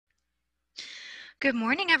Good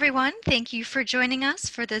morning, everyone. Thank you for joining us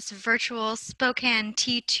for this virtual Spokane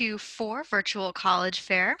T24 virtual college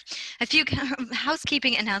fair. A few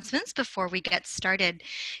housekeeping announcements before we get started.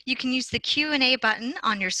 You can use the Q&A button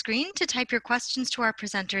on your screen to type your questions to our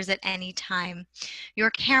presenters at any time.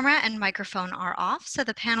 Your camera and microphone are off, so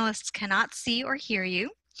the panelists cannot see or hear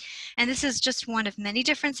you. And this is just one of many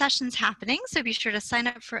different sessions happening, so be sure to sign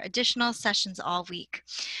up for additional sessions all week.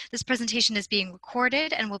 This presentation is being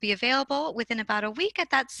recorded and will be available within about a week at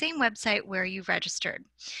that same website where you registered.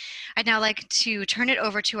 I'd now like to turn it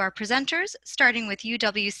over to our presenters, starting with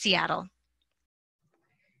UW Seattle.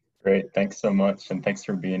 Great, thanks so much, and thanks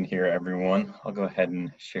for being here, everyone. I'll go ahead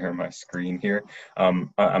and share my screen here.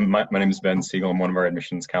 My name is Ben Siegel. I'm one of our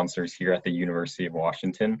admissions counselors here at the University of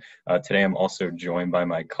Washington. Today, I'm also joined by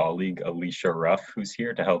my colleague, Alicia Ruff, who's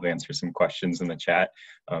here to help answer some questions in the chat.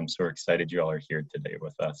 So we're excited you all are here today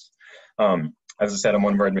with us. As I said, I'm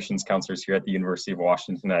one of our admissions counselors here at the University of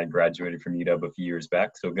Washington. I graduated from UW a few years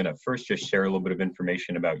back, so I'm going to first just share a little bit of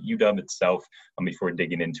information about UW itself before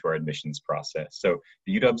digging into our admissions process. So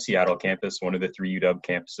the UW Seattle campus, one of the three UW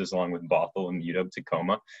campuses, along with Bothell and UW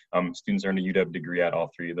Tacoma. Students earn a UW degree at all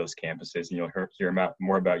three of those campuses, and you'll hear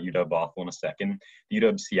more about UW Bothell in a second. The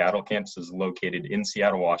UW Seattle campus is located in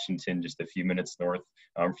Seattle, Washington, just a few minutes north,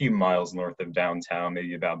 a few miles north of downtown,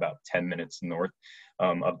 maybe about 10 minutes north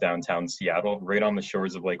of downtown Seattle, right on the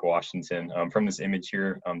shores of Lake Washington. From this image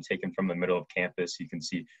here, taken from the middle of campus, you can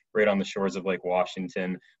see right on the shores of Lake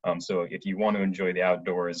Washington. So if you want to enjoy the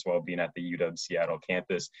outdoors while being at the UW Seattle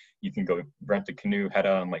campus, you can go rent a canoe, head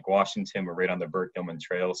out on Lake Washington. We're right on the Burke-Gilman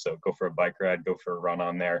Trail, so go for a bike ride, go for a run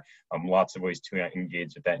on there. Lots of ways to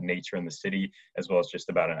engage with that nature in the city, as well as just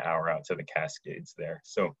about an hour out to the Cascades there.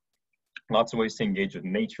 So lots of ways to engage with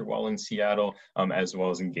nature while in Seattle, as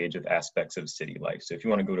well as engage with aspects of city life. So if you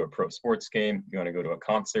want to go to a pro sports game, you want to go to a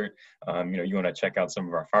concert, you want to check out some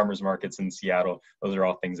of our farmers markets in Seattle, those are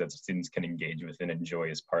all things that students can engage with and enjoy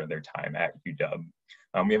as part of their time at UW.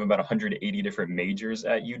 We have about 180 different majors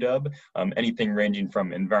at UW, anything ranging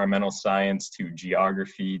from environmental science to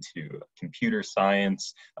geography to computer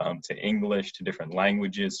science to English to different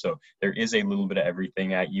languages. So there is a little bit of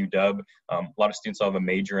everything at UW. A lot of students will have a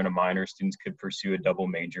major and a minor. Students could pursue a double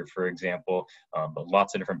major, for example, but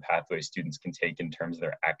lots of different pathways students can take in terms of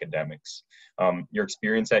their academics. Your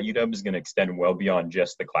experience at UW is going to extend well beyond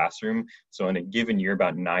just the classroom. So in a given year,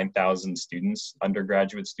 about 9,000 students,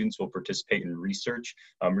 undergraduate students, will participate in research.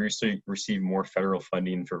 We receive more federal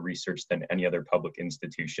funding for research than any other public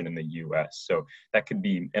institution in the U.S. So that could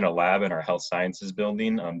be in a lab in our health sciences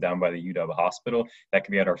building down by the UW hospital. That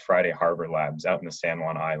could be at our Friday Harbor labs out in the San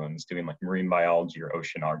Juan Islands doing like marine biology or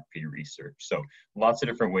oceanography research. So lots of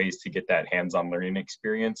different ways to get that hands-on learning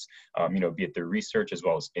experience, be it through research as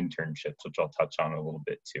well as internships, which I'll touch on a little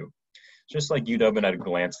bit too. Just like UW and at a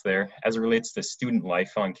glance there, as it relates to student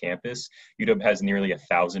life on campus, UW has nearly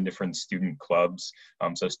 1,000 different student clubs.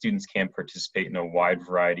 So students can participate in a wide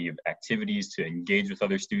variety of activities to engage with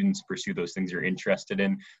other students, pursue those things you're interested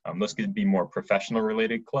in. Those could be more professional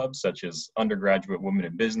related clubs, such as undergraduate women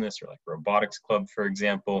in business or like robotics club, for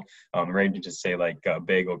example, ranging to say like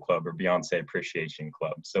Bagel Club or Beyonce Appreciation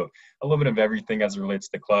Club. So a little bit of everything as it relates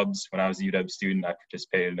to clubs. When I was a UW student, I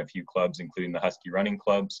participated in a few clubs, including the Husky Running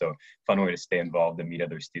Club. So fun way to stay involved and meet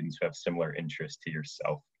other students who have similar interests to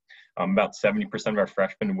yourself. About 70% of our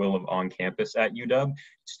freshmen will live on campus at UW.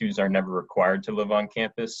 Students are never required to live on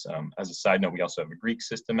campus. As a side note, we also have a Greek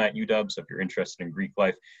system at UW, so if you're interested in Greek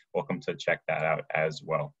life, welcome to check that out as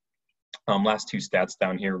well. Last two stats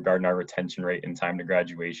down here regarding our retention rate and time to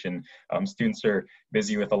graduation. Students are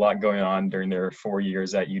busy with a lot going on during their 4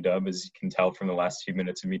 years at UW, as you can tell from the last few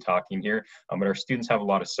minutes of me talking here. But our students have a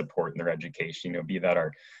lot of support in their education, be that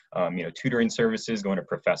our tutoring services, going to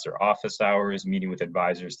professor office hours, meeting with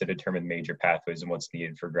advisors to determine major pathways and what's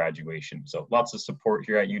needed for graduation. So lots of support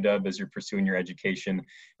here at UW as you're pursuing your education,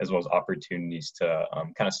 as well as opportunities to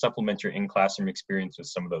kind of supplement your in-classroom experience with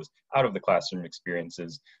some of those out of the classroom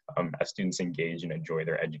experiences as students engage and enjoy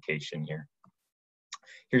their education here.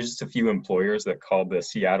 Here's just a few employers that call the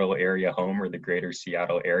Seattle area home or the greater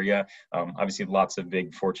Seattle area. Obviously, lots of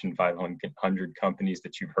big Fortune 500 companies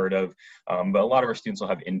that you've heard of, but a lot of our students will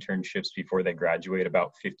have internships before they graduate,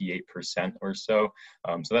 about 58% or so.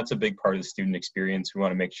 So that's a big part of the student experience. We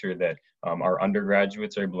want to make sure that Our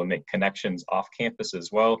undergraduates are able to make connections off campus as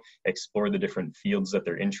well, explore the different fields that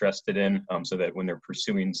they're interested in, so that when they're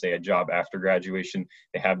pursuing, say, a job after graduation,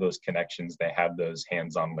 they have those connections, they have those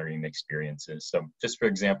hands-on learning experiences. So just for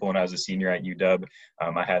example, when I was a senior at UW,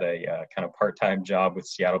 I had a kind of part-time job with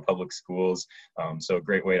Seattle Public Schools. So a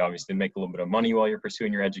great way to obviously make a little bit of money while you're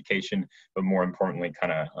pursuing your education, but more importantly,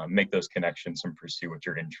 kind of make those connections and pursue what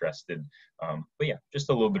you're interested. But yeah, just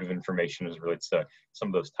a little bit of information as it relates to some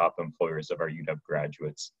of those top employers of our UW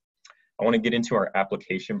graduates. I want to get into our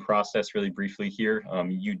application process really briefly here.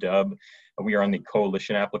 UW, we are on the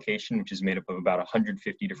coalition application, which is made up of about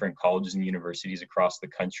 150 different colleges and universities across the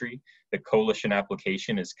country. The coalition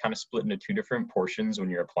application is kind of split into two different portions when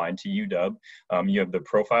you're applying to UW. You have the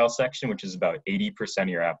profile section, which is about 80% of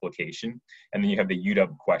your application. And then you have the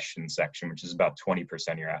UW question section, which is about 20%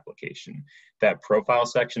 of your application. That profile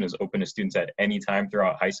section is open to students at any time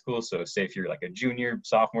throughout high school. So say if you're like a junior,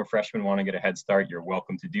 sophomore, freshman, want to get a head start, you're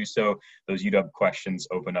welcome to do so. Those UW questions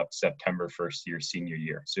open up September 1st to your senior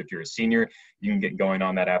year. So if you're a senior, you can get going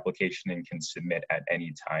on that application and can submit at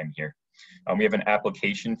any time here. We have an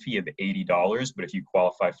application fee of $80, but if you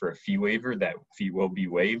qualify for a fee waiver, that fee will be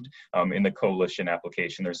waived. In the coalition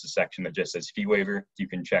application, there's a section that just says fee waiver. You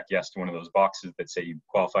can check yes to one of those boxes that say you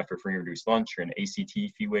qualify for free and reduced lunch or an ACT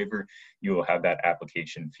fee waiver. You will have that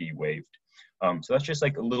application fee waived. So that's just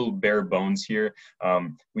like a little bare bones here.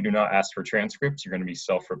 We do not ask for transcripts. You're going to be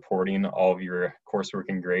self-reporting all of your coursework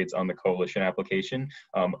and grades on the coalition application.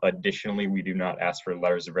 Additionally, we do not ask for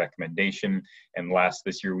letters of recommendation. And last,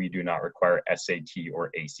 this year, we do not require SAT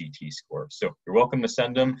or ACT scores. So you're welcome to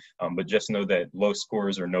send them, but just know that low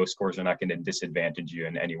scores or no scores are not going to disadvantage you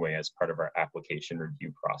in any way as part of our application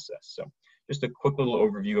review process. So just a quick little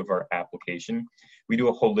overview of our application. We do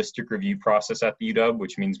a holistic review process at the UW,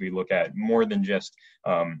 which means we look at more than just,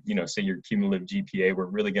 say your cumulative GPA. We're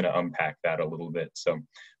really going to unpack that a little bit. So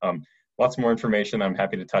lots more information I'm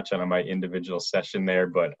happy to touch on my individual session there,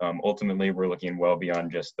 but ultimately we're looking well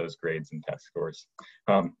beyond just those grades and test scores.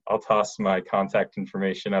 I'll toss my contact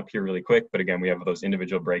information up here really quick, but again, we have those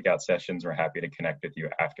individual breakout sessions. We're happy to connect with you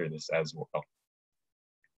after this as well.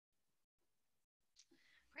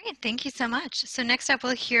 Great, thank you so much. So next up,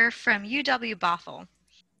 we'll hear from UW Bothell.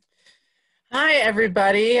 Hi,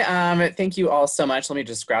 everybody. Thank you all so much. Let me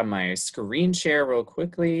just grab my screen share real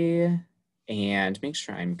quickly and make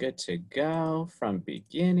sure I'm good to go from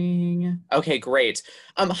beginning. Okay, great.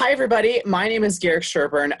 Hi, everybody. My name is Garrick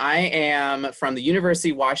Sherburne. I am from the University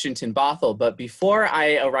of Washington, Bothell. But before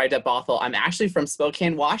I arrived at Bothell, I'm actually from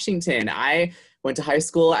Spokane, Washington. I went to high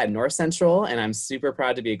school at North Central, and I'm super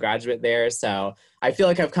proud to be a graduate there. So I feel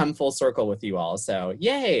like I've come full circle with you all. So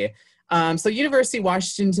yay. So University of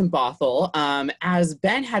Washington, Bothell, as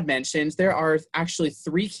Ben had mentioned, there are actually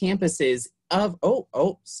 3 campuses of,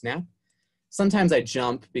 snap. Sometimes I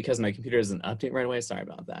jump because my computer doesn't update right away. Sorry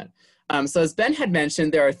about that. So as Ben had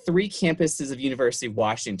mentioned, there are 3 campuses of University of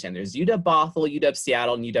Washington. There's UW Bothell, UW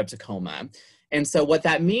Seattle, and UW Tacoma. And so what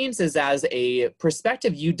that means is as a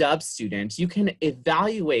prospective UW student, you can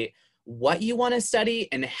evaluate what you want to study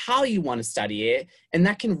and how you want to study it, and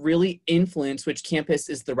that can really influence which campus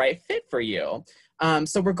is the right fit for you.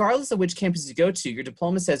 So regardless of which campus you go to, your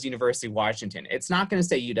diploma says University of Washington. It's not going to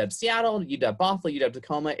say UW Seattle, UW Bothell, UW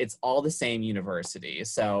Tacoma. It's all the same university.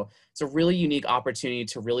 So it's a really unique opportunity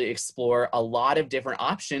to really explore a lot of different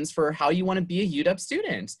options for how you want to be a UW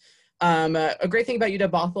student. A great thing about UW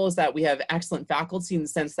Bothell is that we have excellent faculty in the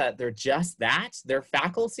sense that they're just that. They're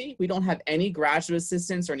faculty. We don't have any graduate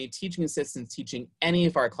assistants or any teaching assistants teaching any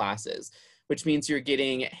of our classes, which means you're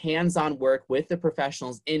getting hands-on work with the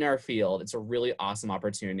professionals in our field. It's a really awesome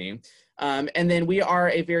opportunity. And then we are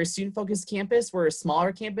a very student-focused campus. We're a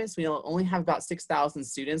smaller campus. We only have about 6,000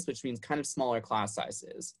 students, which means kind of smaller class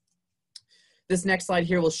sizes. This next slide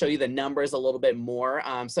here will show you the numbers a little bit more.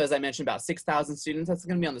 So as I mentioned, about 6,000 students, that's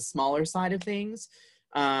gonna be on the smaller side of things.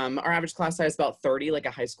 Our average class size is about 30, like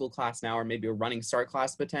a high school class now, or maybe a running start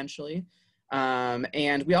class potentially.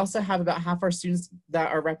 And we also have about half our students that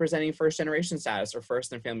are representing first generation status or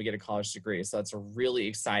first in their family get a college degree. So that's a really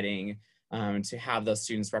exciting to have those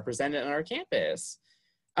students represented on our campus.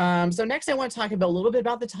 So next I want to talk about a little bit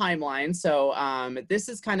about the timeline. So this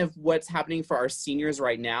is kind of what's happening for our seniors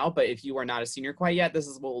right now, but if you are not a senior quite yet, this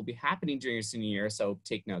is what will be happening during your senior year, so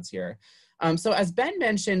take notes here. So as Ben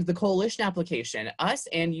mentioned, the coalition application, us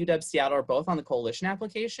and UW Seattle are both on the coalition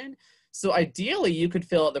application. So ideally you could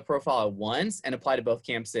fill out the profile at once and apply to both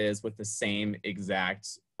campuses with the same exact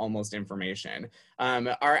almost information.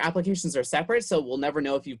 Our applications are separate, so we'll never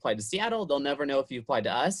know if you applied to Seattle. They'll never know if you applied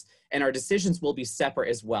to us, and our decisions will be separate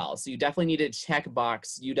as well. So you definitely need to check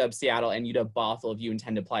box UW Seattle and UW Bothell if you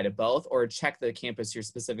intend to apply to both, or check the campus you're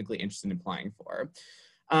specifically interested in applying for.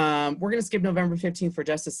 We're going to skip November 15th for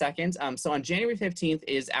just a second. So on January 15th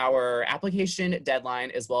is our application deadline,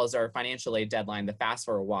 as well as our financial aid deadline, the FAFSA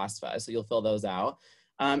or WASFA. So you'll fill those out.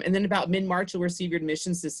 And then about mid-March, you'll receive your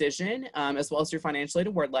admissions decision, as well as your financial aid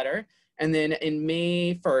award letter. And then in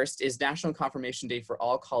May 1st is National Confirmation Day for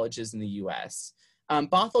all colleges in the US.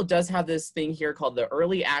 Bothell does have this thing here called the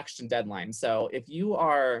early action deadline. So if you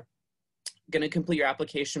are going to complete your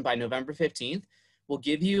application by November 15th, we'll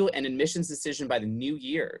give you an admissions decision by the New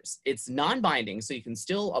Year's. It's non-binding, so you can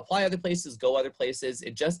still apply other places, go other places.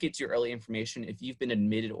 It just gets you early information if you've been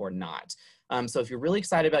admitted or not. So if you're really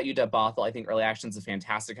excited about UW Bothell, I think early action is a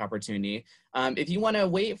fantastic opportunity. If you want to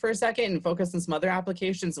wait for a second and focus on some other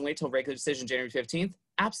applications and wait till regular decision January 15th,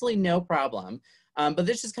 absolutely no problem. But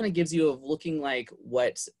this just kind of gives you a looking like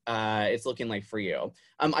what it's looking like for you.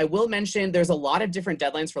 I will mention there's a lot of different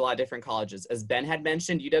deadlines for a lot of different colleges. As Ben had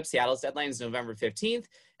mentioned, UW Seattle's deadline is November 15th.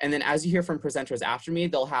 And then as you hear from presenters after me,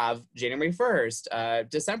 they'll have January 1st,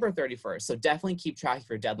 December 31st. So definitely keep track of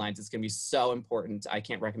your deadlines. It's going to be so important. I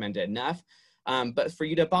can't recommend it enough. But for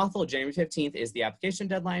UW Bothell, January 15th is the application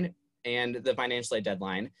deadline and the financial aid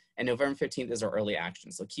deadline. And November 15th is our early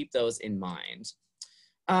action. So keep those in mind.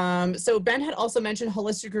 So Ben had also mentioned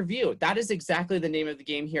holistic review. That is exactly the name of the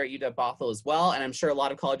game here at UW Bothell as well. And I'm sure a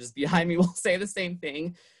lot of colleges behind me will say the same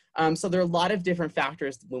thing. So there are a lot of different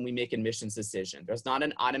factors when we make admissions decision. There's not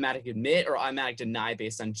an automatic admit or automatic deny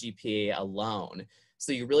based on GPA alone.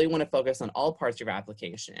 So you really want to focus on all parts of your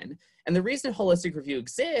application. And the reason holistic review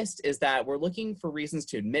exists is that we're looking for reasons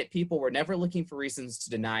to admit people. We're never looking for reasons to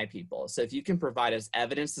deny people. So if you can provide us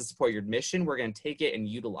evidence to support your admission, we're going to take it and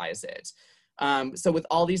utilize it. So with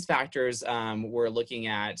all these factors, we're looking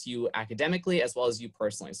at you academically as well as you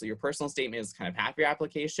personally. So your personal statement is kind of half your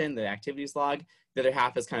application, the activities log. The other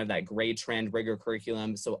half is kind of that grade trend, rigor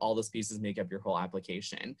curriculum. So all those pieces make up your whole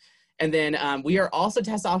application. And then we are also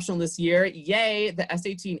test optional this year. Yay, the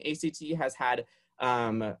SAT and ACT has had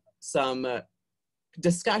some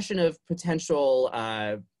discussion of potential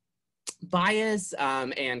bias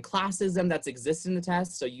and classism that's existed in the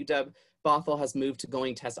test. So UW Bothell has moved to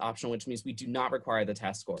going test optional, which means we do not require the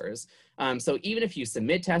test scores. So even if you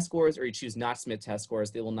submit test scores or you choose not to submit test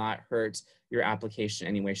scores, they will not hurt your application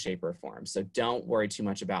in any way, shape, or form. So don't worry too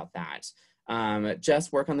much about that.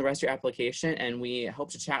 Just work on the rest of your application, and we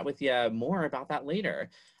hope to chat with you more about that later.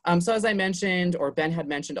 So as I mentioned, or Ben had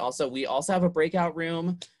mentioned also, we also have a breakout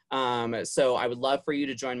room. So I would love for you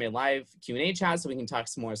to join my live Q&A chat so we can talk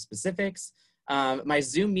some more specifics. My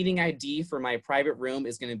Zoom meeting ID for my private room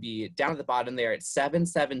is going to be down at the bottom there at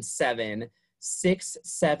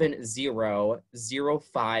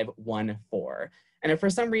 777-670-0514. And if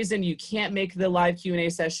for some reason you can't make the live Q&A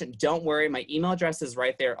session, don't worry. My email address is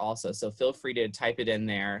right there also. So feel free to type it in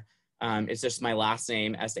there. It's just my last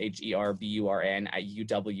name,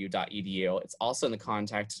 SHERBURN@uw.edu. It's also in the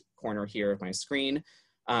contact corner here of my screen.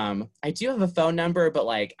 I do have a phone number, but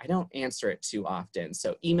like I don't answer it too often.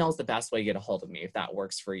 So email is the best way to get a hold of me if that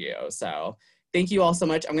works for you. So thank you all so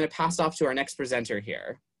much. I'm going to pass off to our next presenter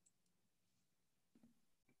here.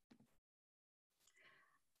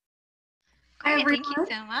 Great, thank you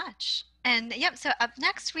so much. And yep, so up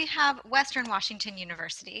next we have Western Washington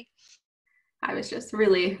University. I was just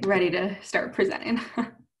really ready to start presenting.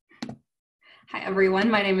 Hi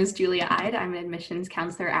everyone, my name is Julia Ide. I'm an admissions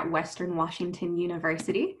counselor at Western Washington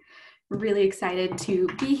University. Really excited to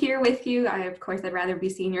be here with you. Of course, I'd rather be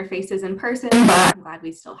seeing your faces in person, but I'm glad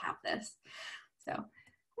we still have this. So I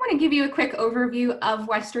want to give you a quick overview of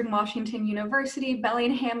Western Washington University,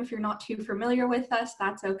 Bellingham. If you're not too familiar with us,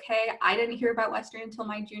 that's okay. I didn't hear about Western until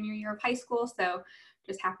my junior year of high school, so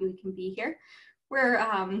just happy we can be here. We're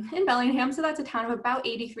in Bellingham, so that's a town of about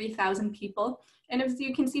 83,000 people. And as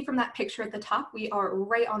you can see from that picture at the top, we are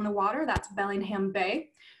right on the water. That's Bellingham Bay.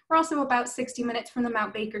 We're also about 60 minutes from the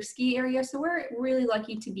Mount Baker ski area, so we're really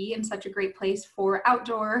lucky to be in such a great place for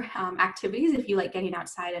outdoor activities if you like getting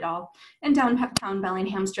outside at all. And downtown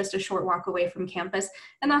Bellingham's just a short walk away from campus,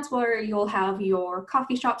 and that's where you'll have your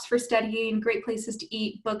coffee shops for studying, great places to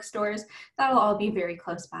eat, bookstores. That'll all be very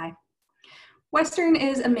close by. Western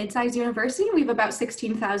is a mid-sized university. We have about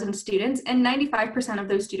 16,000 students, and 95% of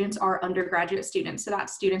those students are undergraduate students. So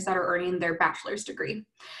that's students that are earning their bachelor's degree.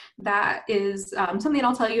 That is something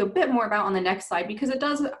I'll tell you a bit more about on the next slide because it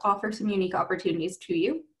does offer some unique opportunities to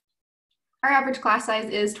you. Our average class size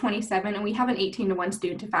is 27, and we have an 18-to-1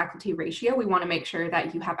 student to faculty ratio. We want to make sure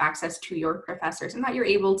that you have access to your professors and that you're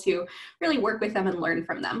able to really work with them and learn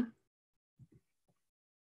from them.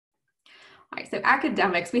 All right, so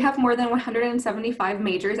academics, we have more than 175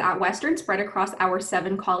 majors at Western spread across our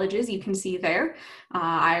 7 colleges you can see there.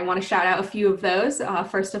 I want to shout out a few of those.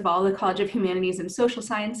 First of all, the College of Humanities and Social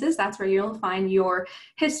Sciences. That's where you'll find your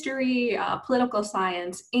history, political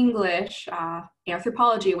science, English,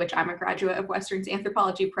 anthropology, which I'm a graduate of Western's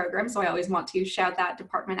anthropology program, so I always want to shout that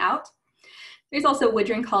department out. There's also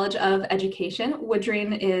Woodring College of Education.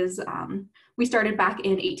 Woodring is, we started back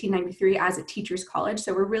in 1893 as a teacher's college,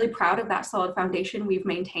 so we're really proud of that solid foundation we've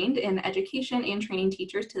maintained in education and training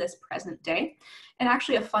teachers to this present day. And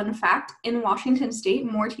actually a fun fact, in Washington State,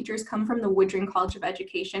 more teachers come from the Woodring College of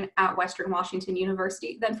Education at Western Washington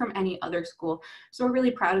University than from any other school. So we're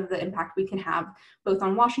really proud of the impact we can have both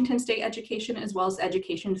on Washington State education as well as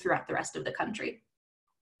education throughout the rest of the country.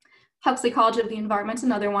 Huxley College of the Environment's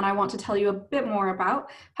another one I want to tell you a bit more about.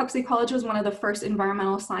 Huxley College was one of the first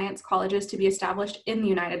environmental science colleges to be established in the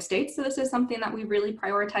United States. So this is something that we really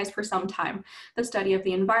prioritized for some time, the study of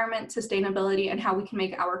the environment, sustainability, and how we can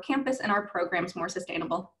make our campus and our programs more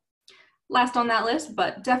sustainable. Last on that list,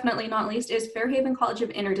 but definitely not least, is Fairhaven College of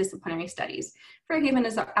Interdisciplinary Studies. Fairhaven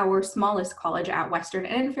is our smallest college at Western,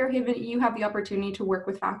 and in Fairhaven, you have the opportunity to work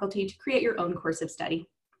with faculty to create your own course of study.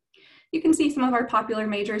 You can see some of our popular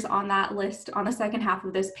majors on that list on the second half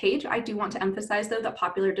of this page. I do want to emphasize, though, that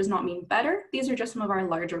popular does not mean better. These are just some of our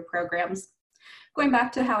larger programs. Going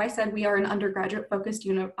back to how I said we are an undergraduate-focused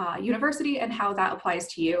university and how that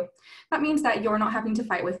applies to you. That means that you're not having to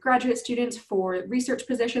fight with graduate students for research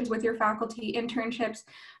positions with your faculty, internships.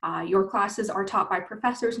 Your classes are taught by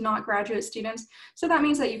professors, not graduate students. So that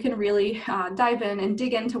means that you can really dive in and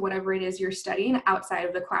dig into whatever it is you're studying outside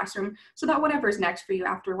of the classroom, so that whatever's next for you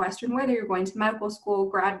after Western, whether you're going to medical school,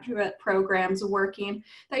 graduate programs, working,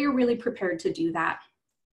 that you're really prepared to do that.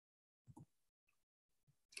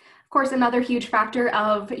 Of course, another huge factor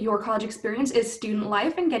of your college experience is student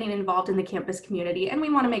life and getting involved in the campus community. And we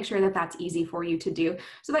want to make sure that that's easy for you to do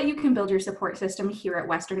so that you can build your support system here at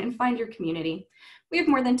Western and find your community. We have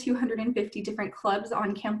more than 250 different clubs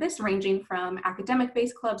on campus, ranging from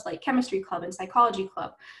academic-based clubs like Chemistry Club and Psychology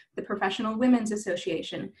Club, the Professional Women's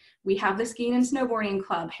Association. We have the Skiing and Snowboarding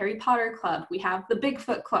Club, Harry Potter Club. We have the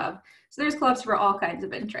Bigfoot Club. So there's clubs for all kinds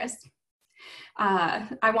of interests.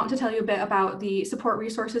 I want to tell you a bit about the support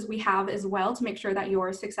resources we have as well to make sure that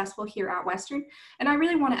you're successful here at Western. And I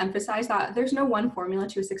really want to emphasize that there's no one formula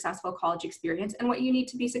to a successful college experience, and what you need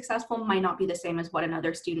to be successful might not be the same as what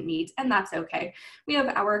another student needs, and that's okay. We have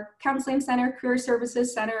our counseling center, career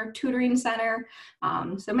services center, tutoring center,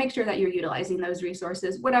 so make sure that you're utilizing those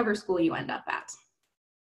resources, whatever school you end up at.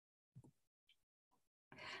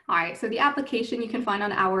 All right, so the application you can find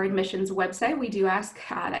on our admissions website. We do ask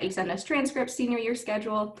that you send us transcripts, senior year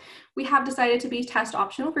schedule. We have decided to be test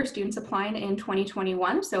optional for students applying in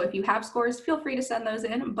 2021. So if you have scores, feel free to send those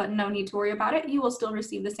in, but no need to worry about it. You will still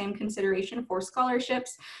receive the same consideration for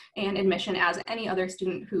scholarships and admission as any other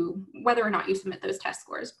student who, whether or not you submit those test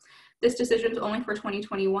scores. This decision is only for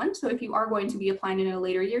 2021, so if you are going to be applying in a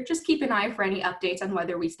later year, just keep an eye for any updates on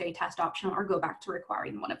whether we stay test optional or go back to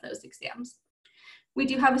requiring one of those exams. We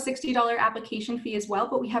do have a $60 application fee as well,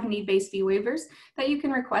 but we have need-based fee waivers that you can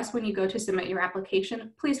request when you go to submit your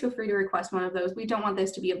application. Please feel free to request one of those. We don't want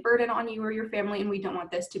this to be a burden on you or your family, and we don't want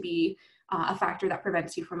this to be a factor that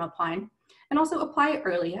prevents you from applying. And also apply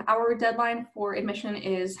early. Our deadline for admission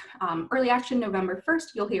is early action November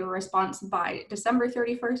 1st. You'll hear a response by December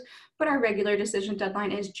 31st, but our regular decision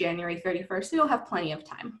deadline is January 31st, so you'll have plenty of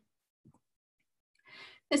time.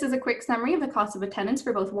 This is a quick summary of the cost of attendance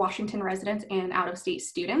for both Washington residents and out-of-state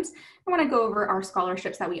students. I want to go over our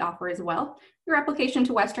scholarships that we offer as well. Your application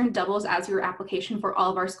to Western doubles as your application for all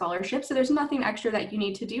of our scholarships, so there's nothing extra that you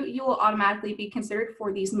need to do. You will automatically be considered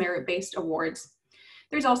for these merit-based awards.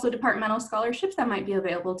 There's also departmental scholarships that might be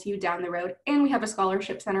available to you down the road, and we have a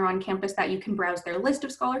scholarship center on campus that you can browse their list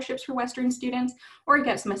of scholarships for Western students or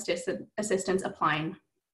get some assistance applying.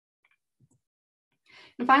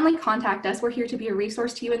 And finally, contact us. We're here to be a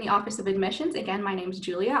resource to you in the Office of Admissions. Again, my name is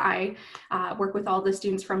Julia. I work with all the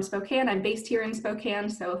students from Spokane. I'm based here in Spokane,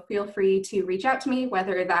 so feel free to reach out to me,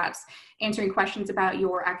 whether that's answering questions about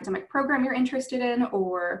your academic program you're interested in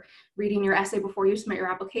or reading your essay before you submit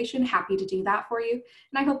your application. Happy to do that for you. And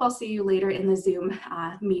I hope I'll see you later in the Zoom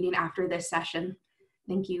meeting after this session.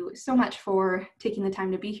 Thank you so much for taking the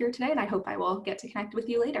time to be here today, and I hope I will get to connect with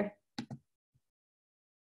you later.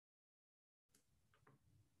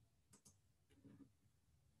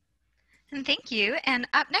 And thank you. And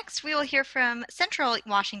up next, we will hear from Central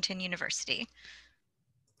Washington University.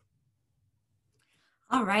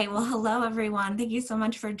 All right, well, hello everyone. Thank you so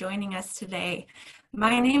much for joining us today.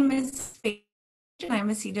 My name is Faith, and I'm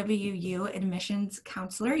a CWU admissions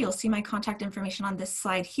counselor. You'll see my contact information on this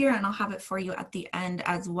slide here, and I'll have it for you at the end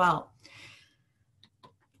as well.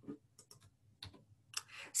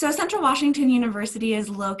 So Central Washington University is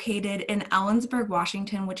located in Ellensburg,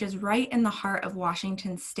 Washington, which is right in the heart of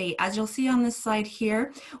Washington State. As you'll see on this slide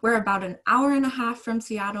here, we're about an hour and a half from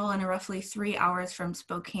Seattle and roughly 3 hours from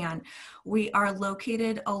Spokane. We are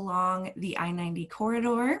located along the I-90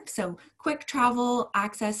 corridor, so quick travel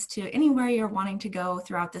access to anywhere you're wanting to go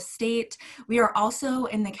throughout the state. We are also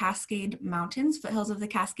in the Cascade Mountains, foothills of the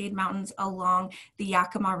Cascade Mountains along the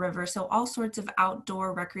Yakima River, so all sorts of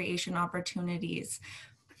outdoor recreation opportunities.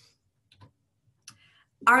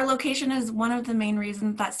 Our location is one of the main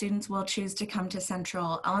reasons that students will choose to come to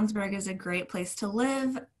Central. Ellensburg is a great place to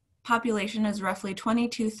live. Population is roughly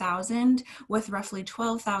 22,000 with roughly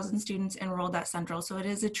 12,000 students enrolled at Central. So it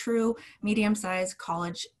is a true medium-sized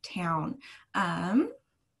college town.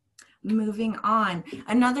 Moving on,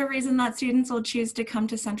 another reason that students will choose to come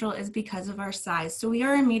to Central is because of our size. So we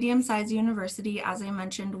are a medium-sized university. As I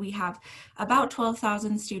mentioned, we have about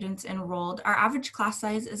 12,000 students enrolled. Our average class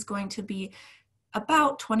size is going to be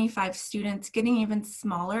about 25 students, getting even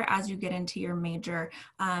smaller as you get into your major.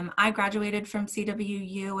 I graduated from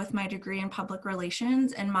CWU with my degree in public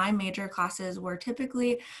relations, and my major classes were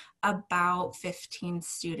typically about 15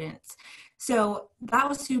 students. So that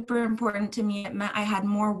was super important to me. It meant I had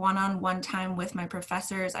more one-on-one time with my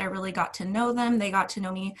professors. I really got to know them. They got to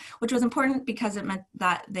know me, which was important because it meant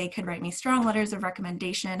that they could write me strong letters of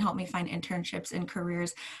recommendation, help me find internships and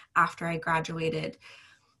careers after I graduated.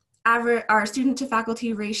 Our student to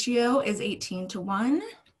faculty ratio is 18:1.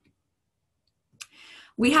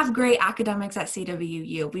 We have great academics at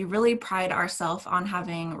CWU. We really pride ourselves on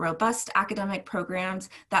having robust academic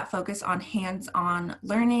programs that focus on hands-on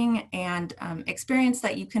learning and experience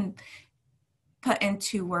that you can put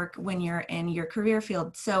into work when you're in your career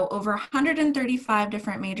field. So over 135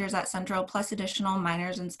 different majors at Central, plus additional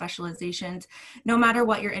minors and specializations. No matter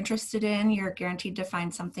what you're interested in, you're guaranteed to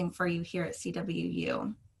find something for you here at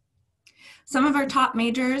CWU. Some of our top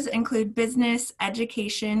majors include business,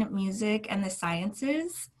 education, music, and the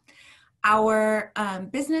sciences. Our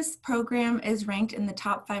business program is ranked in the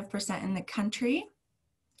top 5% in the country.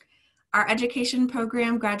 Our education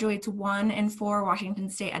program graduates 1 in 4 Washington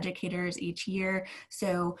State educators each year.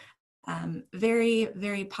 So very,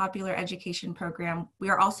 very popular education program. We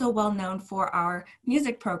are also well known for our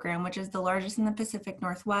music program, which is the largest in the Pacific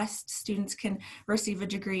Northwest. Students can receive a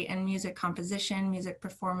degree in music composition, music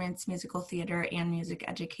performance, musical theater, and music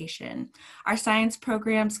education. Our science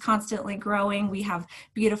program's constantly growing. We have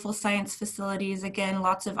beautiful science facilities. Again,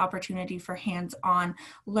 lots of opportunity for hands-on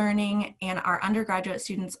learning, and our undergraduate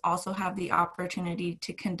students also have the opportunity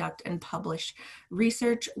to conduct and publish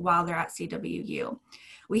research while they're at CWU.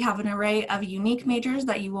 We have an array of unique majors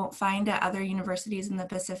that you won't find at other universities in the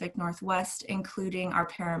Pacific Northwest, including our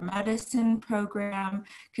paramedicine program,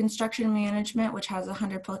 construction management, which has a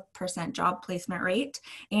 100% job placement rate,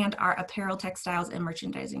 and our apparel, textiles, and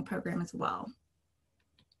merchandising program as well.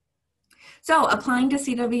 So applying to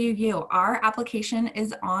CWU, our application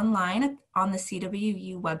is online on the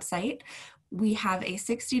CWU website. We have a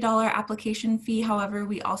 $60 application fee. However,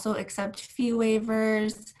 we also accept fee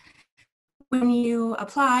waivers. When you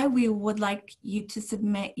apply, we would like you to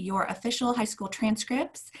submit your official high school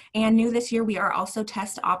transcripts, and new this year, we are also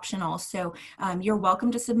test optional. So you're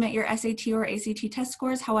welcome to submit your SAT or ACT test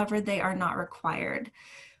scores, however, they are not required.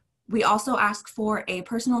 We also ask for a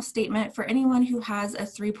personal statement for anyone who has a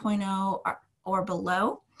 3.0 or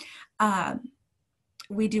below.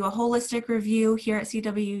 We do a holistic review here at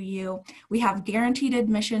CWU. We have guaranteed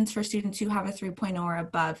admissions for students who have a 3.0 or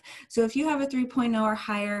above. So if you have a 3.0 or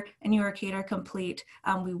higher and you are CATR complete,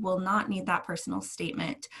 we will not need that personal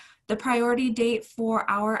statement. The priority date for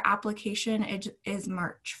our application is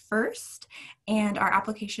March 1st, and our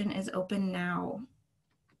application is open now.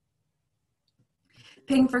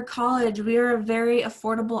 Paying for college, we are a very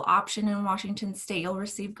affordable option in Washington State. You'll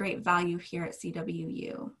receive great value here at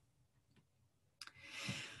CWU.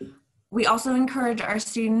 We also encourage our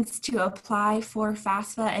students to apply for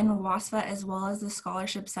FAFSA and WASFA as well as the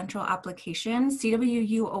Scholarship Central application.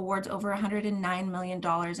 CWU awards over $109 million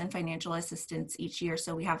in financial assistance each year,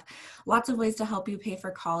 so we have lots of ways to help you pay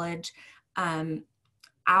for college.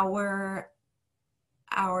 Our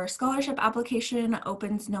Our scholarship application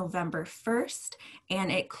opens November 1st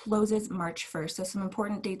and it closes March 1st. So some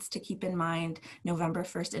important dates to keep in mind: November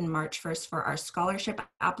 1st and March 1st for our scholarship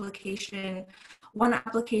application. One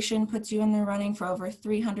application puts you in the running for over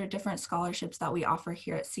 300 different scholarships that we offer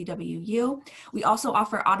here at CWU. We also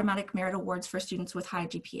offer automatic merit awards for students with high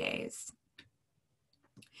GPAs.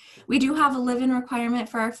 We do have a live-in requirement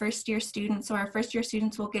for our first-year students. So our first-year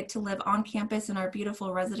students will get to live on campus in our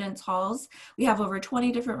beautiful residence halls. We have over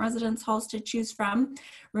 20 different residence halls to choose from.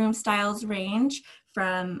 Room styles range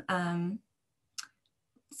from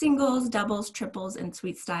singles, doubles, triples, and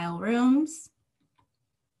suite style rooms.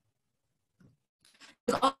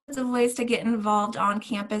 There's all sorts of ways to get involved on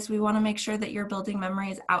campus. We want to make sure that you're building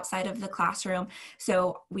memories outside of the classroom.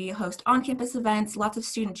 So we host on-campus events, lots of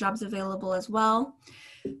student jobs available as well.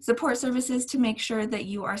 Support services to make sure that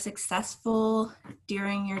you are successful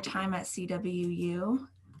during your time at CWU.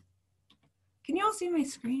 Can you all see my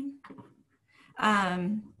screen?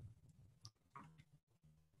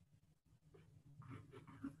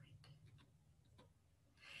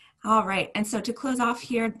 All right, and so to close off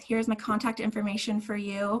here, here's my contact information for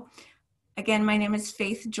you. Again, my name is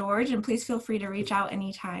Faith George, and please feel free to reach out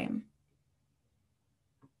anytime.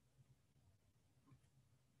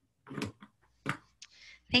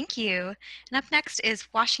 Thank you. And up next is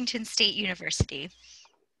Washington State University.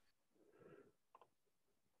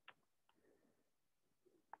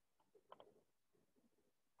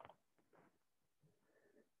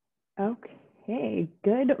 Okay,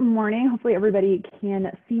 good morning. Hopefully everybody can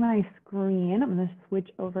see my screen. I'm going to switch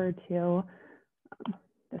over to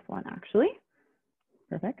this one actually.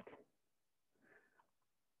 Perfect.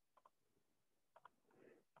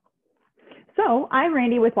 So I'm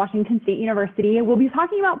Randy with Washington State University. We'll be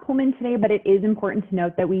talking about Pullman today, but it is important to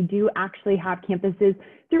note that we do actually have campuses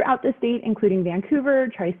throughout the state, including Vancouver,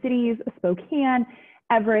 Tri-Cities, Spokane,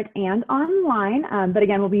 Everett, and online. But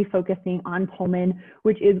again, we'll be focusing on Pullman,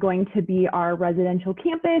 which is going to be our residential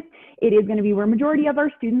campus. It is going to be where majority of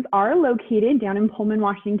our students are located, down in Pullman,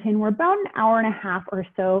 Washington. We're about an hour and a half or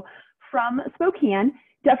so from Spokane.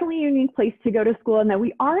 Definitely a unique place to go to school, and that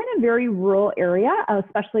we are in a very rural area,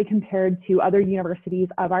 especially compared to other universities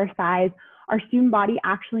of our size. Our student body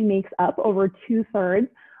actually makes up over 2/3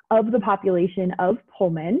 of the population of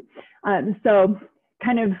Pullman. So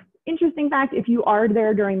kind of interesting fact, if you are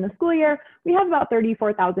there during the school year, we have about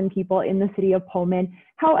 34,000 people in the city of Pullman.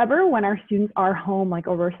 However, when our students are home, like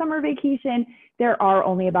over summer vacation, there are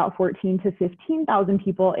only about 14,000 to 15,000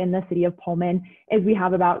 people in the city of Pullman, as we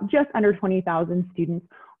have about just under 20,000 students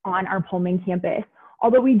on our Pullman campus.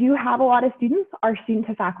 Although we do have a lot of students, our student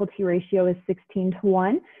to faculty ratio is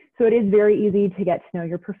 16:1. So it is very easy to get to know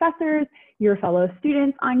your professors, your fellow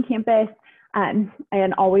students on campus,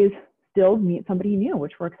 and always still meet somebody new,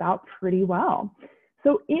 which works out pretty well.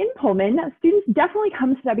 So in Pullman, students definitely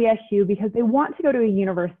come to WSU because they want to go to a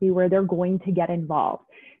university where they're going to get involved.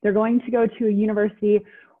 They're going to go to a university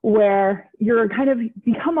where you're kind of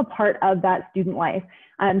become a part of that student life.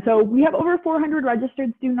 So we have over 400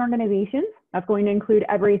 registered student organizations. That's going to include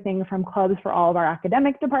everything from clubs for all of our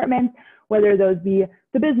academic departments, whether those be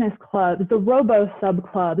the business clubs, the robo sub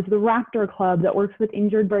clubs, the raptor club that works with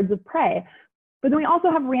injured birds of prey. But then we also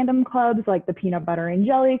have random clubs like the Peanut Butter and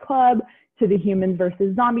Jelly Club, to the Humans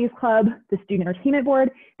versus Zombies Club, the Student Entertainment Board.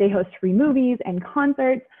 They host free movies and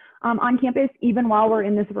concerts on campus. Even while we're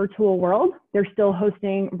in this virtual world, they're still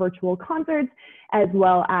hosting virtual concerts as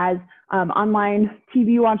well as online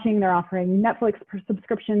TV watching. They're offering Netflix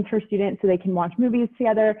subscriptions for students so they can watch movies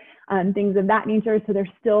together, things of that nature. So they're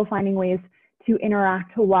still finding ways to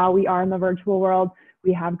interact while we are in the virtual world.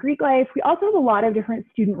 We have Greek life. We also have a lot of different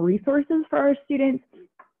student resources for our students.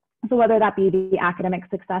 So whether that be the Academic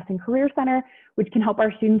Success and Career Center, which can help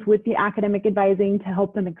our students with the academic advising to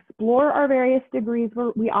help them explore our various degrees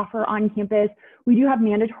we offer on campus. We do have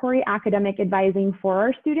mandatory academic advising for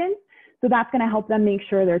our students. So that's going to help them make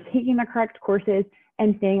sure they're taking the correct courses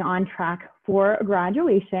and staying on track for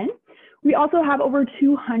graduation. We also have over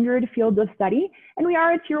 200 fields of study, and we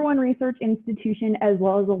are a Tier 1 research institution as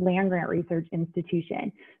well as a land-grant research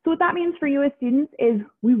institution. So what that means for you as students is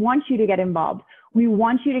we want you to get involved. We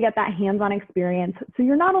want you to get that hands-on experience. So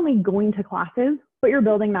you're not only going to classes, but you're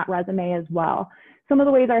building that resume as well. Some of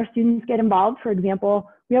the ways our students get involved, for example,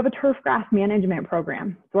 we have a turf grass management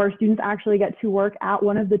program. So our students actually get to work at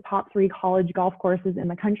one of the top 3 college golf courses in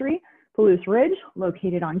the country, Palouse Ridge,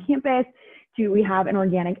 located on campus. We have an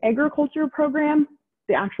organic agriculture program,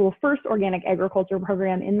 the actual first organic agriculture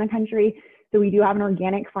program in the country. So we do have an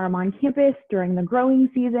organic farm on campus during the growing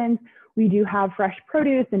seasons. We do have fresh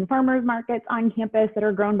produce and farmers markets on campus that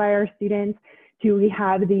are grown by our students. We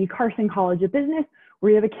have the Carson College of Business,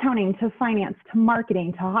 where you have accounting to finance to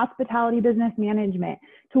marketing to hospitality business management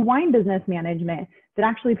to wine business management that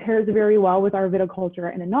actually pairs very well with our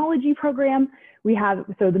viticulture and enology program. We have,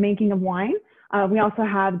 so the making of wine. We also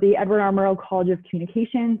have the Edward R. Murrow College of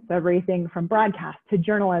Communication, so everything from broadcast to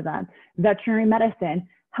journalism, veterinary medicine,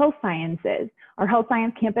 health sciences. Our health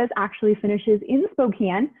science campus actually finishes in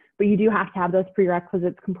Spokane, but you do have to have those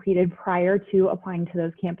prerequisites completed prior to applying to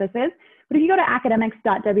those campuses. But if you go to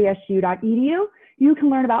academics.wsu.edu, you can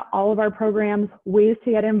learn about all of our programs, ways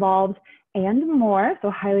to get involved, and more. So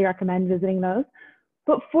highly recommend visiting those.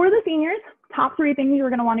 But for the seniors, top 3 things you're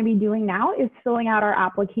going to want to be doing now is filling out our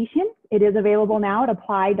application. It is available now at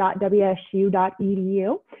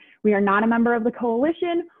apply.wsu.edu. We are not a member of the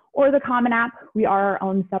coalition or the Common App. We are our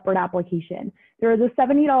own separate application. There is a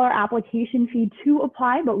 $70 application fee to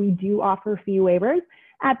apply, but we do offer fee waivers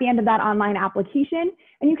at the end of that online application.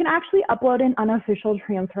 And you can actually upload an unofficial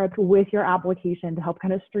transcript with your application to help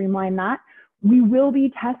kind of streamline that. We will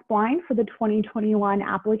be test blind for the 2021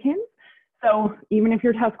 applicants. So even if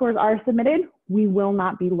your test scores are submitted, we will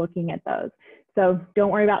not be looking at those. So don't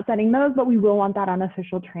worry about setting those, but we will want that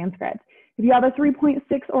unofficial transcript. If you have a 3.6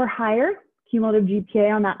 or higher cumulative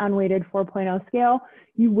GPA on that unweighted 4.0 scale,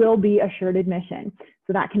 you will be assured admission.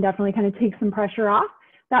 So that can definitely kind of take some pressure off.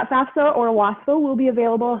 That FAFSA or WASFA will be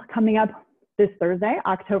available coming up this Thursday,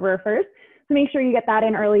 October 1st. So make sure you get that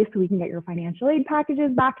in early so we can get your financial aid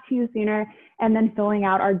packages back to you sooner, and then filling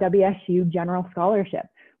out our WSU General Scholarship,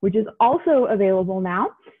 which is also available now.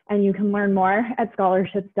 And you can learn more at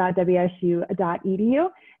scholarships.wsu.edu.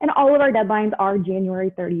 And all of our deadlines are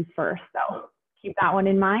January 31st. So keep that one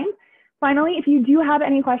in mind. Finally, if you do have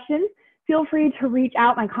any questions, feel free to reach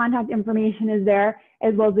out. My contact information is there,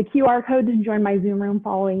 as well as the QR code to join my Zoom room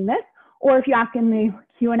following this. Or if you ask in the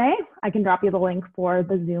Q&A, I can drop you the link for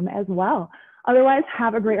the Zoom as well. Otherwise,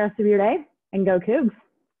 have a great rest of your day and go Cougs.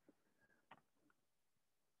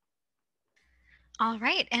 All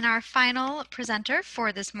right, and our final presenter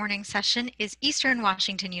for this morning session is Eastern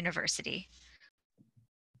Washington University.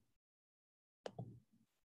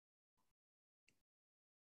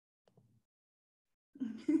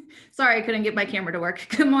 Sorry, I couldn't get my camera to work.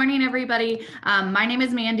 Good morning, everybody. My name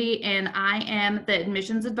is Mandy, and I am the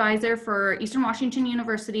admissions advisor for Eastern Washington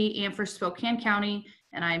University and for Spokane County,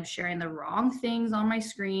 and I'm sharing the wrong things on my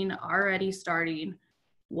screen already starting.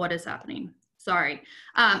 What is happening? Sorry.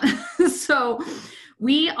 So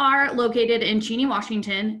we are located in Cheney,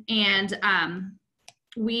 Washington, and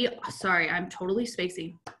sorry, I'm totally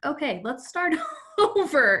spacing. Okay, let's start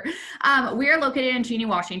over. We are located in Cheney,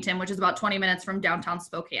 Washington, which is about 20 minutes from downtown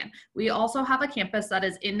Spokane. We also have a campus that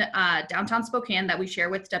is in downtown Spokane that we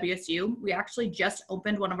share with WSU. We actually just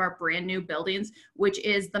opened one of our brand new buildings, which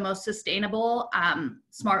is the most sustainable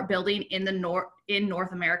smart building in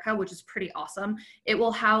North America, which is pretty awesome. It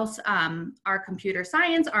will house our computer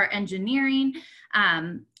science, our engineering,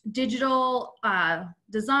 digital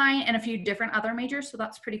design, and a few different other majors, so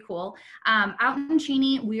that's pretty cool. Out in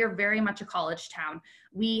Cheney, we are very much a college town.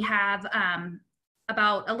 We have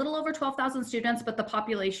about a little over 12,000 students, but the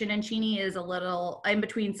population in Cheney is a little in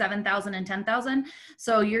between 7,000 and 10,000.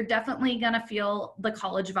 So you're definitely gonna feel the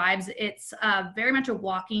college vibes. It's very much a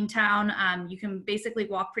walking town. You can basically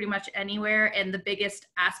walk pretty much anywhere, and the biggest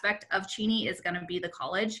aspect of Cheney is gonna be the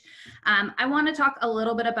college. I wanna talk a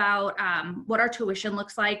little bit about what our tuition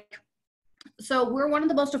looks like. So we're one of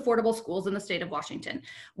the most affordable schools in the state of Washington.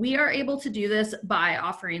 We are able to do this by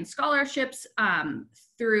offering scholarships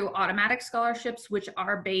through automatic scholarships, which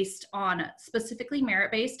are based on specifically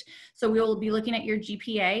merit-based. So we will be looking at your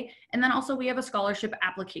GPA. And then also we have a scholarship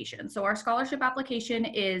application. So our scholarship application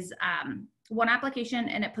is one application,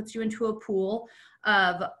 and it puts you into a pool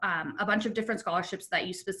of a bunch of different scholarships that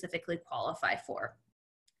you specifically qualify for.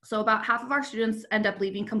 So about half of our students end up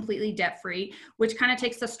leaving completely debt-free, which kind of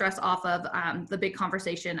takes the stress off of the big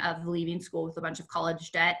conversation of leaving school with a bunch of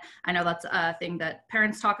college debt. I know that's a thing that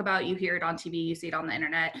parents talk about. You hear it on TV, you see it on the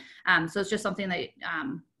internet. So it's just something that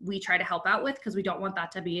we try to help out with, because we don't want that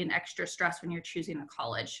to be an extra stress when you're choosing a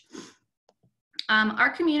college. Our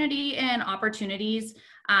community and opportunities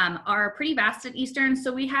are pretty vast at Eastern.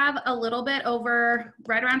 So we have a little bit over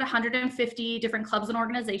right around 150 different clubs and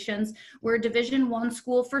organizations. We're a Division I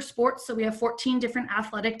school for sports. So we have 14 different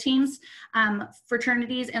athletic teams,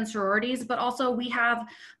 fraternities and sororities, but also we have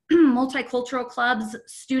multicultural clubs,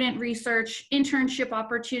 student research, internship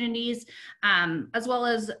opportunities, as well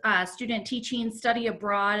as student teaching, study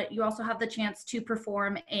abroad. You also have the chance to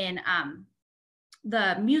perform in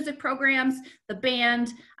the music programs, the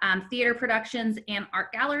band, theater productions, and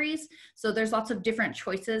art galleries. So there's lots of different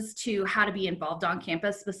choices to how to be involved on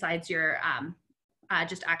campus besides your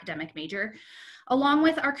just academic major. Along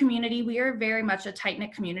with our community, we are very much a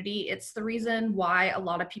tight-knit community. It's the reason why a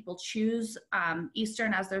lot of people choose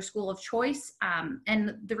Eastern as their school of choice,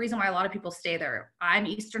 and the reason why a lot of people stay there. I'm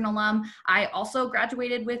Eastern alum. I also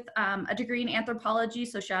graduated with a degree in anthropology,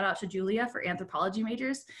 so shout out to Julia for anthropology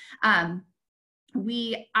majors.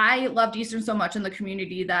 I loved Eastern so much in the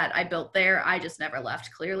community that I built there. I just never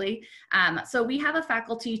left, clearly. So we have a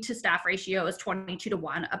faculty to staff ratio is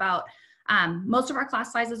 22-1. About most of our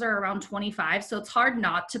class sizes are around 25, so it's hard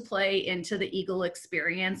not to play into the Eagle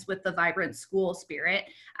experience with the vibrant school spirit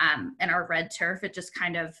and our red turf. It just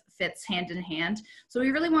kind of fits hand in hand. So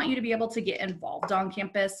we really want you to be able to get involved on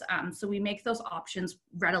campus. So we make those options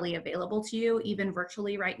readily available to you, even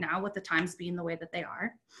virtually right now with the times being the way that they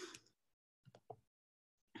are.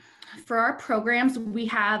 For our programs, we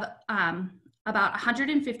have about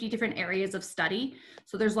 150 different areas of study.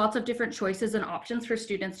 So there's lots of different choices and options for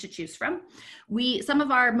students to choose from. Some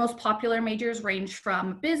of our most popular majors range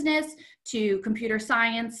from business to computer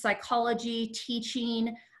science, psychology,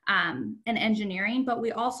 teaching, and engineering, but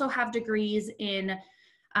we also have degrees in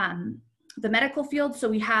the medical field. So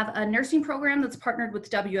we have a nursing program that's partnered with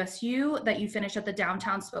WSU that you finish at the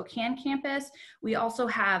downtown Spokane campus. We also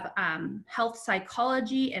have health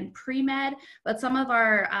psychology and pre-med, but some of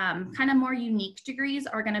our kind of more unique degrees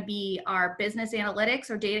are going to be our business analytics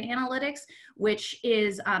or data analytics, which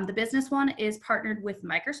is the business one is partnered with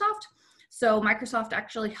Microsoft. So Microsoft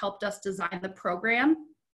actually helped us design the program.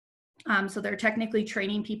 So they're technically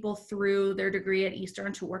training people through their degree at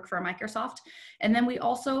Eastern to work for Microsoft. And then we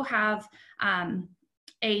also have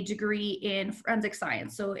a degree in forensic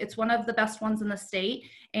science. So it's one of the best ones in the state.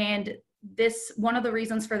 And one of the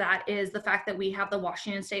reasons for that is the fact that we have the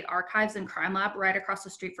Washington State Archives and Crime Lab right across the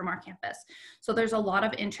street from our campus. So there's a lot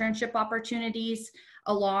of internship opportunities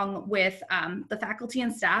along with the faculty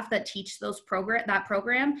and staff that teach that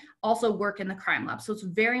program also work in the crime lab. So it's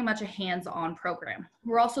very much a hands-on program.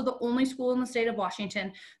 We're also the only school in the state of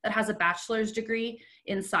Washington that has a bachelor's degree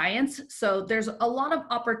in science. So there's a lot of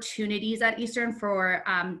opportunities at Eastern for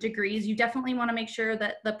degrees. You definitely want to make sure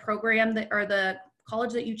that the program or the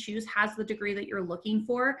college that you choose has the degree that you're looking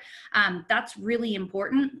for. That's really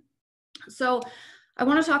important. So I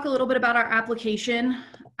want to talk a little bit about our application.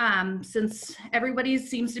 Since everybody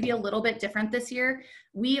seems to be a little bit different this year,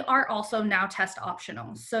 we are also now test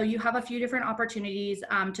optional. So you have a few different opportunities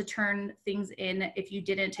to turn things in if you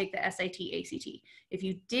didn't take the SAT, ACT. If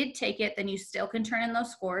you did take it, then you still can turn in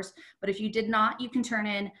those scores. But if you did not, you can turn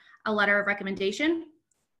in a letter of recommendation,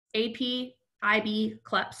 AP, IB,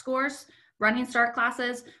 CLEP scores, running start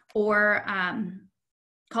classes, or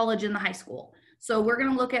college in the high school. So we're going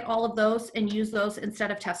to look at all of those and use those instead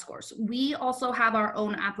of test scores. We also have our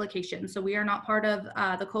own application. So we are not part of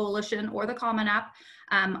the coalition or the Common App.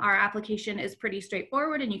 Our application is pretty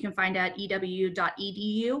straightforward and you can find it at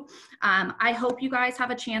ew.edu. I hope you guys have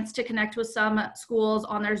a chance to connect with some schools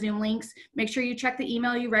on their Zoom links. Make sure you check the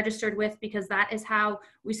email you registered with because that is how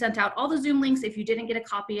we sent out all the Zoom links if you didn't get a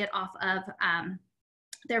copy it off of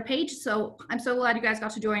their page. So I'm so glad you guys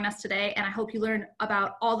got to join us today, and I hope you learn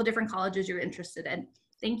about all the different colleges you're interested in.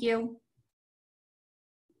 Thank you.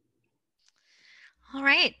 All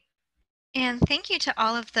right, and thank you to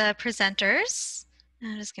all of the presenters.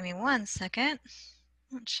 Now just give me 1 second.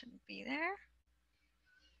 It shouldn't be there.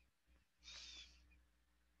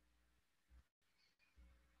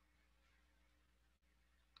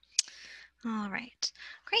 All right,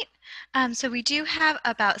 great. So we do have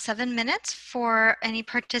about 7 minutes for any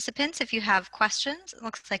participants. If you have questions, it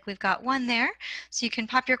looks like we've got one there. So you can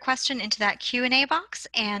pop your question into that Q&A box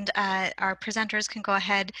and our presenters can go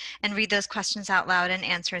ahead and read those questions out loud and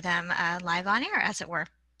answer them live on air, as it were.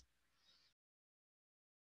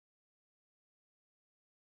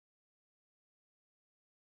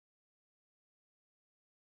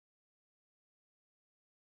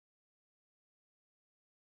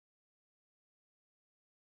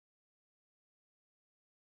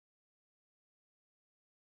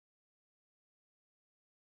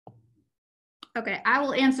 Okay, I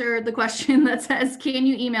will answer the question that says, can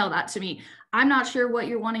you email that to me? I'm not sure what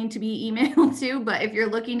you're wanting to be emailed to, but if you're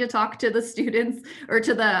looking to talk to the students or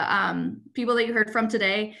to the people that you heard from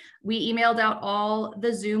today, we emailed out all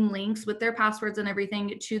the Zoom links with their passwords and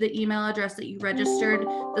everything to the email address that you registered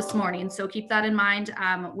this morning. So keep that in mind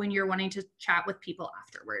when you're wanting to chat with people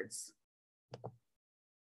afterwards.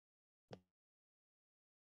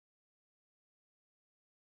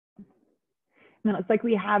 And it looks like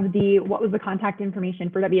we have what was the contact information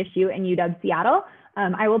for WSU and UW Seattle.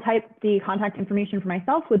 I will type the contact information for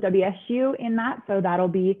myself with WSU in that, so that'll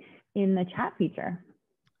be in the chat feature.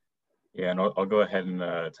 Yeah, and I'll go ahead and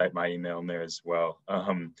type my email in there as well.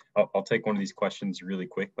 I'll take one of these questions really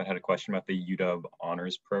quick, but I had a question about the UW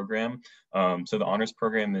Honors Program. So the Honors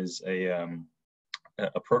Program is a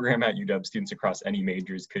program at UW. Students across any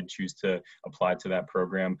majors could choose to apply to that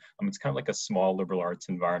program. It's kind of like a small liberal arts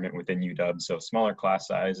environment within UW, so smaller class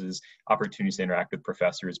sizes, opportunities to interact with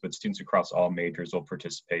professors, but students across all majors will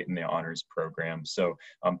participate in the honors program. So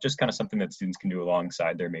just kind of something that students can do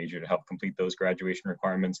alongside their major to help complete those graduation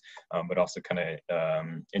requirements, but also kind of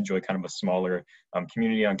enjoy kind of a smaller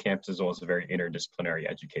community on campus, as well as a very interdisciplinary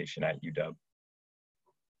education at UW.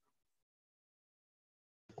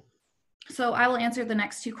 So I will answer the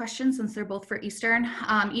next two questions since they're both for Eastern.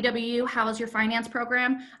 EWU, how is your finance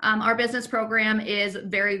program? Our business program is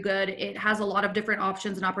very good. It has a lot of different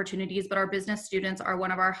options and opportunities, but our business students are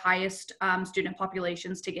one of our highest student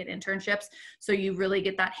populations to get internships. So you really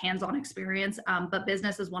get that hands-on experience, but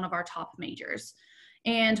business is one of our top majors.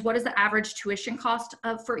 And what is the average tuition cost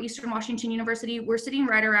for Eastern Washington University? We're sitting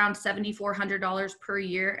right around $7,400 per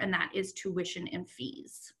year, and that is tuition and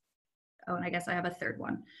fees. Oh, and I guess I have a third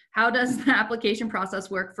one. How does the application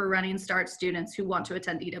process work for Running Start students who want to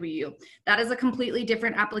attend EWU? That is a completely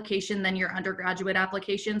different application than your undergraduate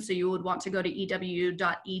application. So you would want to go to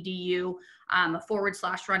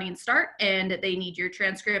ewu.edu/Running Start, and they need your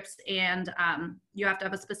transcripts, and you have to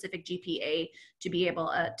have a specific GPA to be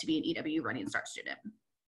able to be an EWU Running Start student.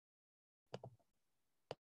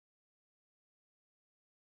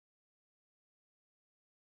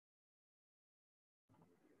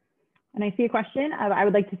 And I see a question of, I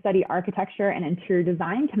would like to study architecture and interior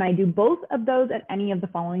design. Can I do both of those at any of the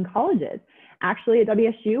following colleges? Actually, at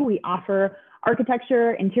WSU, we offer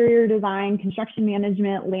architecture, interior design, construction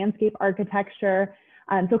management, landscape architecture.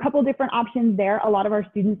 So a couple of different options there. A lot of our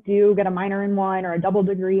students do get a minor in one or a double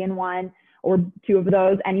degree in one or two of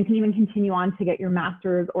those, and you can even continue on to get your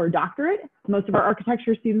master's or doctorate. Most of our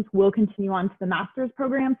architecture students will continue on to the master's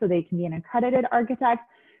program so they can be an accredited architect.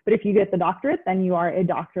 But if you get the doctorate, then you are a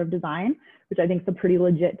Doctor of Design, which I think is a pretty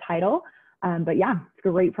legit title. But yeah, it's a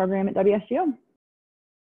great program at WSU.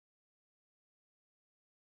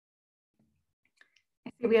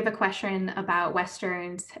 We have a question about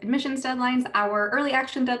Western's admissions deadlines. Our early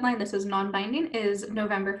action deadline, this is non-binding, is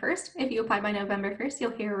November 1st. If you apply by November 1st, you'll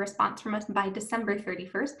hear a response from us by December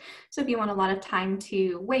 31st. So if you want a lot of time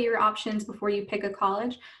to weigh your options before you pick a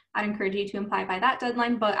college, I'd encourage you to apply by that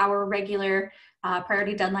deadline, but our regular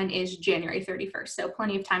priority deadline is January 31st. So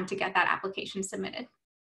plenty of time to get that application submitted.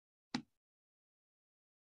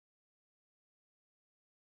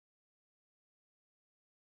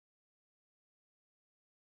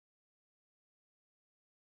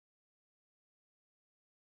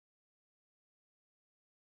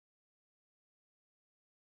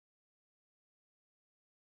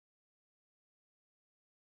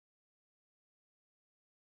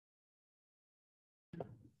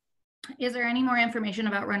 Is there any more information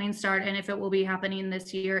about Running Start and if it will be happening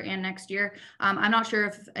this year and next year? I'm not sure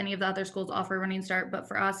if any of the other schools offer Running Start, but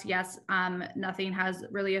for us, yes, nothing has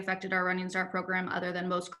really affected our Running Start program other than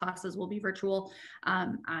most classes will be virtual,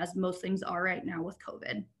 as most things are right now with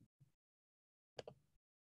COVID.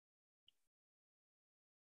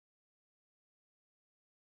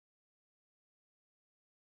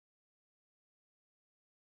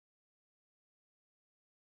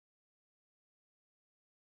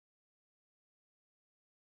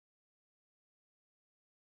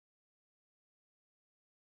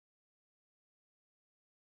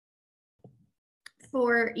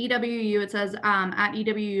 For EWU, it says, at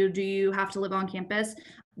EWU, do you have to live on campus?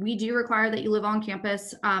 We do require that you live on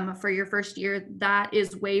campus for your first year. That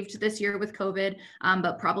is waived this year with COVID,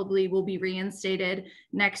 but probably will be reinstated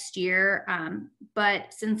next year.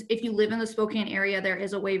 But since if you live in the Spokane area, there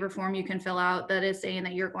is a waiver form you can fill out that is saying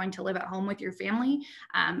that you're going to live at home with your family.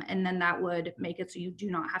 And then that would make it so you do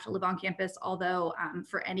not have to live on campus. Although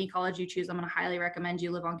for any college you choose, I'm going to highly recommend you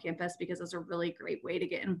live on campus because it's a really great way to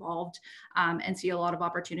get involved and see a lot of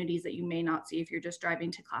opportunities that you may not see if you're just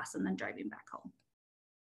driving to class and then driving back home.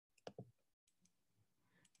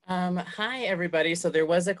 Hi, everybody. So there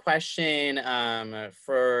was a question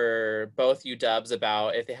for both UWs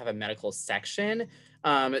about if they have a medical section.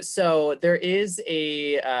 So there is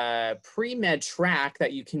a pre-med track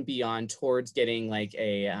that you can be on towards getting like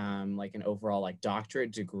a like an overall like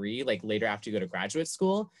doctorate degree, like later after you go to graduate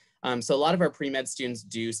school. So a lot of our pre-med students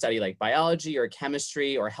do study like biology or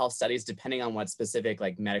chemistry or health studies, depending on what specific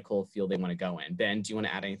like medical field they want to go in. Ben, do you want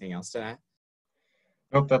to add anything else to that?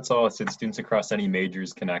 Nope, that's all. I said students across any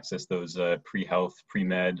majors can access those pre-health,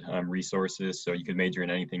 pre-med resources. So you could major in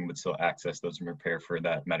anything, but still access those and prepare for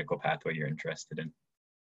that medical pathway you're interested in.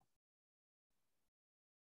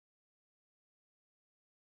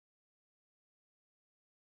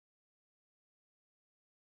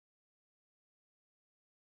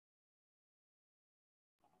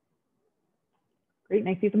 Great,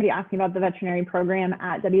 and I see somebody asking about the veterinary program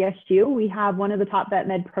at WSU. We have one of the top vet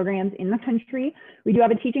med programs in the country. We do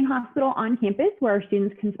have a teaching hospital on campus where our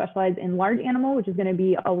students can specialize in large animal, which is going to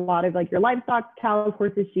be a lot of like your livestock, cows,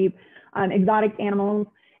 horses, sheep, exotic animals,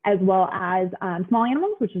 as well as small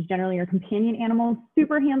animals, which is generally your companion animals.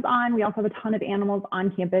 Super hands-on. We also have a ton of animals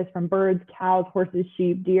on campus, from birds, cows, horses,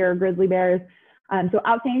 sheep, deer, grizzly bears. So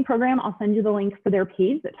outstanding program. I'll send you the link for their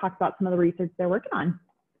page that talks about some of the research they're working on.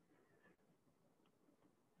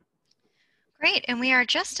 Great, and we are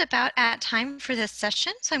just about at time for this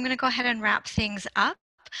session, so I'm going to go ahead and wrap things up.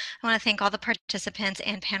 I want to thank all the participants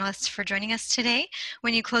and panelists for joining us today.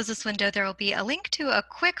 When you close this window, there will be a link to a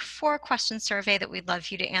quick 4-question survey that we'd love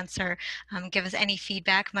you to answer. Give us any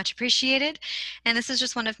feedback, much appreciated. And this is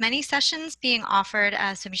just one of many sessions being offered,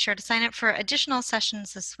 so be sure to sign up for additional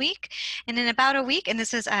sessions this week. And in about a week, and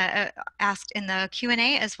this is asked in the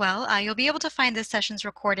Q&A as well, you'll be able to find this session's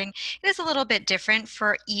recording. It is a little bit different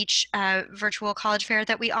for each virtual college fair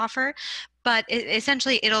that we offer, but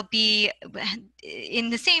essentially it'll be in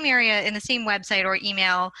the same area, in the same website or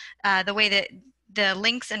email, the way that the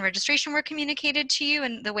links and registration were communicated to you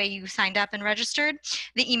and the way you signed up and registered.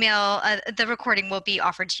 The email, the recording will be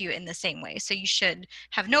offered to you in the same way. So you should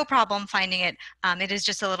have no problem finding it. It is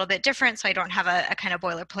just a little bit different, so I don't have a kind of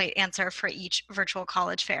boilerplate answer for each virtual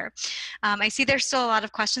college fair. I see there's still a lot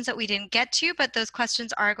of questions that we didn't get to, but those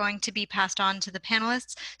questions are going to be passed on to the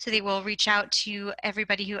panelists. So they will reach out to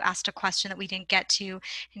everybody who asked a question that we didn't get to,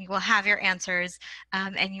 and you will have your answers.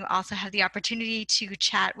 And you also have the opportunity to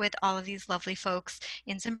chat with all of these lovely folks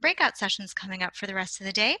in some breakout sessions coming up for the rest of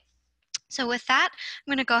the day. So with that, I'm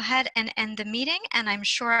going to go ahead and end the meeting, and I'm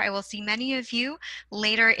sure I will see many of you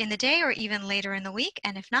later in the day or even later in the week.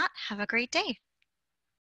 And if not, have a great day.